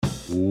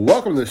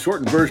Welcome to the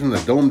shortened version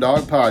of the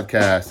Dawg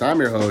podcast. I'm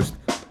your host,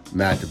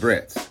 Matt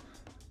DeBritz. If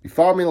you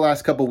followed me the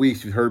last couple of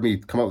weeks, you've heard me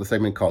come up with a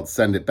segment called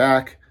Send It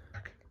Back.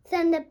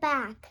 Send it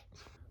back.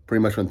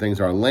 Pretty much when things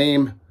are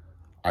lame,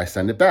 I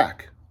send it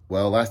back.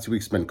 Well, last 2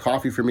 weeks have been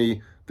coffee for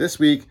me. This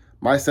week,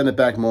 my send it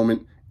back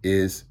moment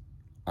is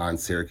on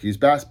Syracuse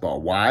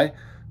basketball. Why?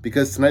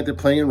 Because tonight they're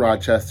playing in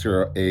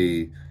Rochester,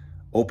 a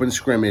open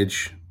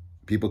scrimmage.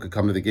 People could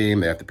come to the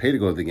game. They have to pay to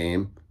go to the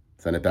game.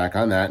 Send it back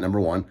on that, number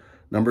one.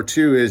 Number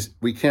two is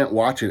we can't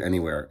watch it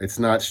anywhere. It's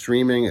not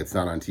streaming. It's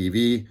not on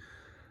TV.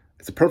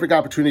 It's a perfect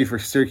opportunity for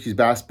Syracuse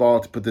basketball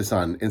to put this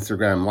on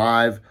Instagram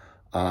Live,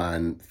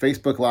 on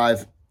Facebook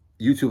Live,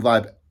 YouTube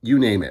Live, you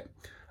name it.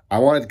 I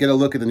wanted to get a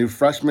look at the new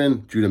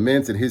freshman, Judah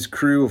Mintz, and his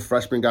crew of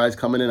freshman guys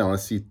coming in. I want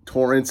to see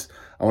Torrance.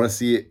 I want to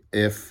see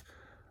if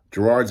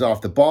Gerard's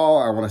off the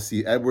ball. I want to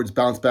see Edwards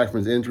bounce back from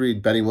his injury.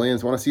 Benny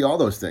Williams. I want to see all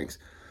those things.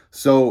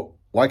 So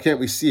why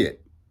can't we see it?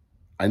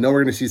 I know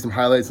we're going to see some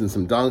highlights and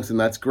some dunks, and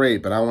that's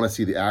great, but I want to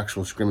see the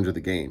actual scrimmage of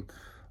the game.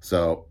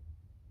 So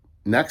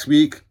next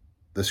week,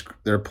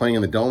 they're playing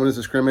in the Dome as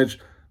a scrimmage.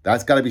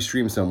 That's got to be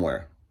streamed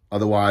somewhere.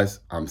 Otherwise,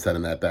 I'm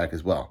sending that back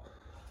as well.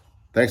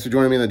 Thanks for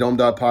joining me in the Dome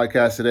Dog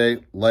podcast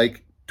today.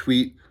 Like,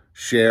 tweet,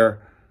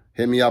 share,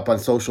 hit me up on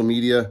social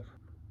media.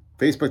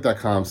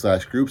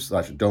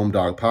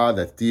 Facebook.com/groups/DomeDogPod.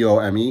 That's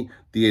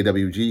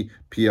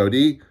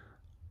DOMEDAWGPOD.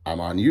 I'm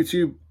on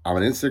YouTube. I'm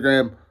on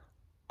Instagram.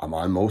 I'm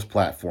on most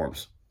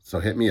platforms. So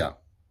hit me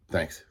up.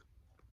 Thanks.